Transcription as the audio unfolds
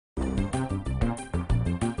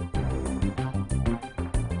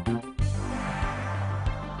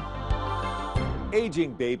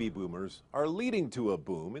Aging baby boomers are leading to a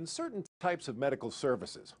boom in certain types of medical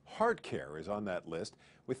services. Heart care is on that list,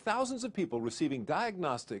 with thousands of people receiving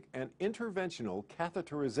diagnostic and interventional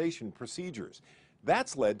catheterization procedures.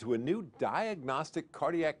 That's led to a new diagnostic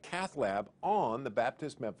cardiac cath lab on the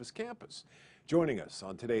Baptist Memphis campus. Joining us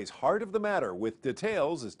on today's Heart of the Matter with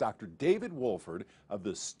details is Dr. David Wolford of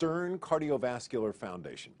the Stern Cardiovascular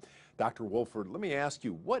Foundation. Dr. Wolford, let me ask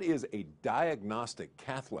you, what is a diagnostic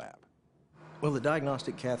cath lab? Well, the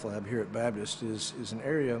diagnostic cath lab here at Baptist is an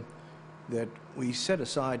area that we set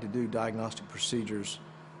aside to do diagnostic procedures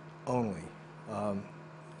only.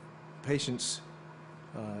 Patients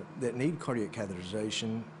that need cardiac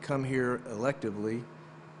catheterization come here electively.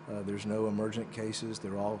 There's no emergent cases.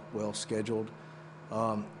 They're all well scheduled.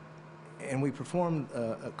 And we perform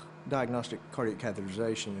a diagnostic cardiac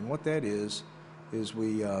catheterization. And what that is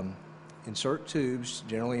we insert tubes,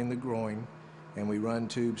 generally in the groin, and we run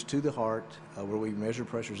tubes to the heart where we measure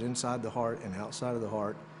pressures inside the heart and outside of the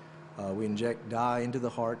heart. We inject dye into the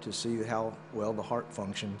heart to see how well the heart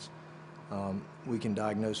functions. We can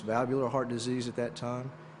diagnose valvular heart disease at that time,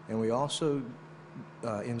 and we also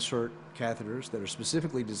insert catheters that are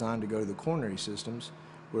specifically designed to go to the coronary systems,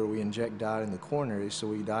 where we inject dye in the coronaries, so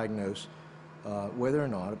we diagnose whether or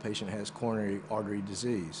not a patient has coronary artery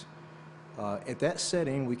disease. At that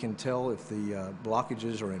setting, we can tell if the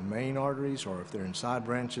blockages are in main arteries or if they're in side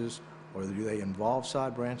branches, or do they involve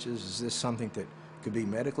side branches. Is this something that could be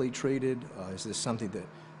medically treated? Is this something that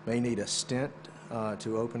may need a stent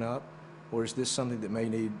to open up? Or is this something that may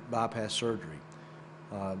need bypass surgery?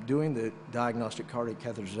 Doing the diagnostic cardiac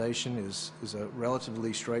catheterization is a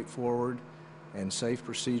relatively straightforward and safe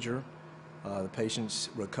procedure. The patients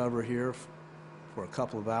recover here for a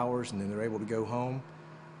couple of hours, and then they're able to go home.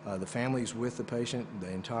 The family's with the patient the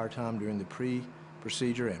entire time during the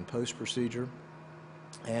pre-procedure and post-procedure.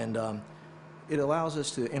 And it allows us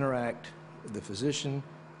to interact with the physician,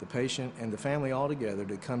 the patient, and the family all together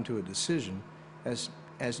to come to a decision as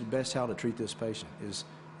to best how to treat this patient.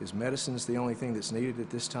 Is medicines the only thing that's needed at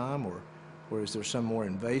this time, or is there some more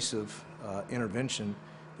invasive intervention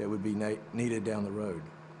that would be needed down the road?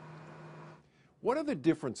 What are the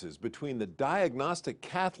differences between the diagnostic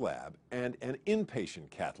cath lab and an inpatient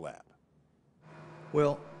cath lab?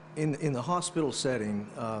 Well, in the hospital setting,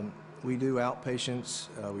 we do outpatients,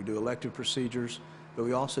 we do elective procedures, but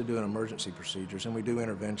we also do emergency procedures, and we do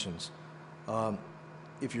interventions.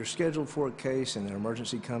 If you're scheduled for a case and an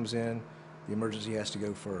emergency comes in, the emergency has to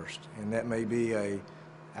go first, and that may be an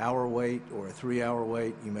hour wait or a 3-hour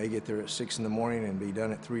wait. You may get there at 6 in the morning and be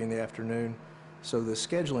done at 3 in the afternoon. So the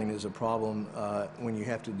scheduling is a problem when you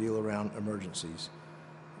have to deal around emergencies.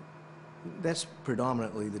 That's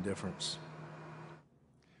predominantly the difference.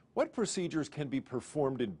 What procedures can be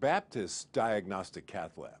performed in Baptist's diagnostic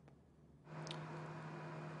cath lab?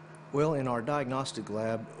 Well, in our diagnostic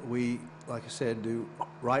lab, we, like I said, do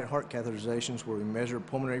right heart catheterizations where we measure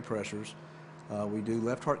pulmonary pressures. We do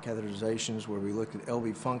left heart catheterizations where we look at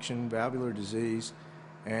LV function, valvular disease,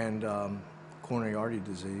 and coronary artery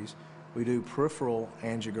disease. We do peripheral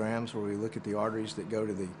angiograms where we look at the arteries that go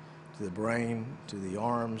to the brain, to the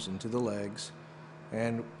arms, and to the legs.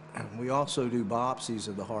 And we also do biopsies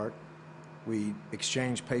of the heart. We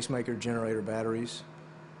exchange pacemaker generator batteries,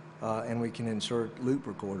 and we can insert loop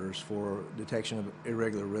recorders for detection of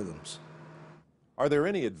irregular rhythms. Are there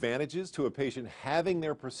any advantages to a patient having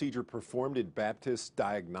their procedure performed in Baptist's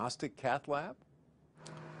diagnostic cath lab?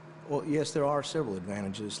 Well, yes, there are several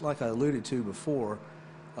advantages. Like I alluded to before,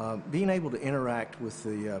 being able to interact with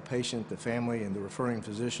the patient, the family, and the referring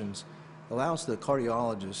physicians allows the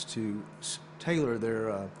cardiologist to tailor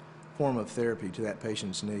their form of therapy to that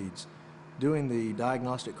patient's needs. Doing the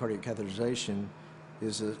diagnostic cardiac catheterization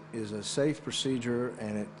is a safe procedure,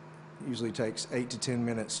 and it usually takes 8 to 10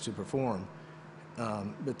 minutes to perform.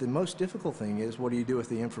 But the most difficult thing is, what do you do with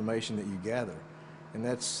the information that you gather? And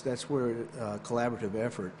that's where collaborative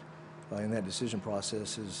effort in that decision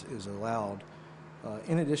process is allowed,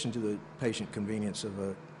 in addition to the patient convenience of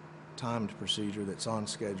a timed procedure that's on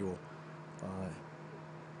schedule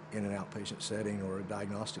in an outpatient setting or a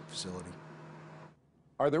diagnostic facility.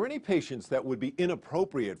 Are there any patients that would be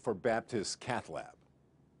inappropriate for Baptist's cath lab?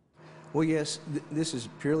 Well, yes, this is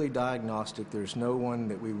purely diagnostic. There's no one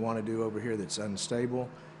that we want to do over here that's unstable.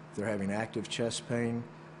 If they're having active chest pain,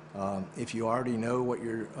 if you already know what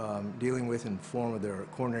you're dealing with in the form of their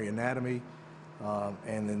coronary anatomy,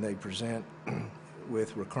 and then they present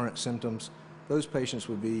with recurrent symptoms, those patients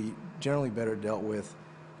would be generally better dealt with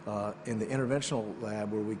in the interventional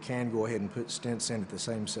lab, where we can go ahead and put stents in at the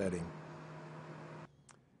same setting.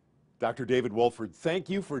 Dr. David Wolford, thank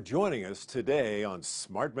you for joining us today on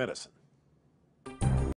Smart Medicine.